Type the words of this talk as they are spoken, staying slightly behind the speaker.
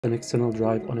an external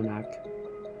drive on a Mac.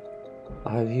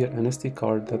 I have here an SD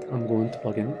card that I'm going to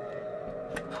plug in.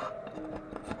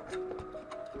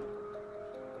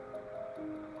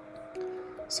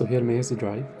 So here my SD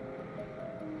drive.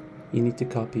 You need to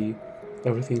copy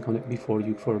everything on it before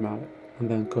you format it, and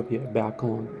then copy it back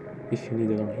on if you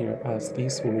need it on here, as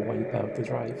these will wipe out the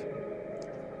drive.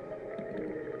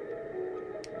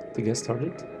 To get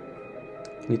started,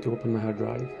 you need to open my hard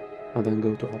drive and then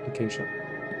go to application,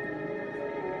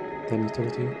 then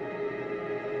utility,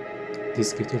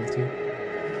 disk utility,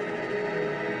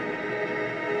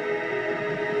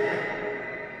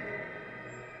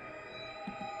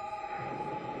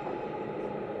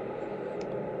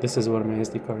 this is where my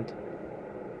SD card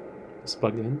is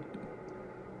plugged in.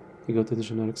 You go to the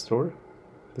generic store,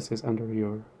 this is under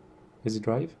your SD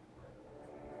drive,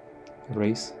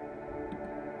 erase,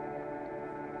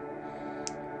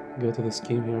 go to the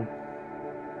scheme here,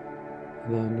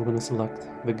 and then you're going to select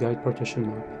the guide partition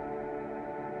map,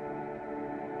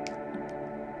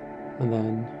 and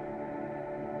then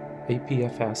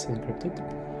APFS encrypted,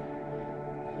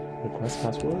 request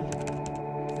password,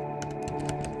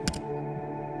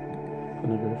 I'm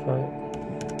going to verify it,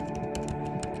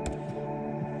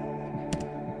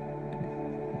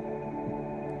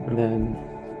 and then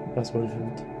password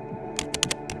hint,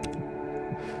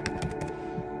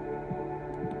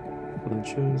 and then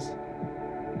choose,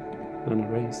 and then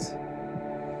erase.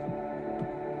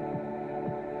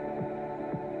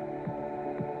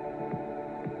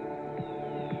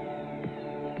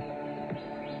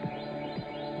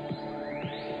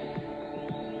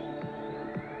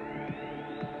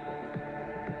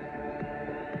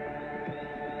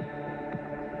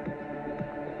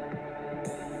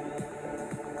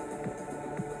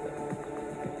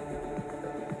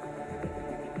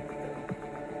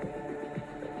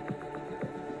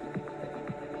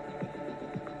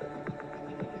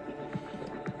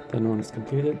 Then when it's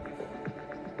completed,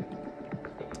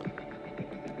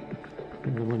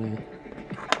 I'm going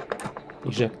to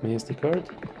eject my SD card.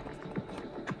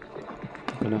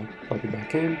 I'm going to plug it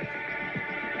back in.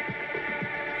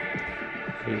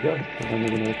 There you go. And then we're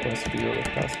going to request for your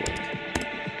password.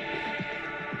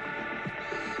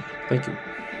 Thank you.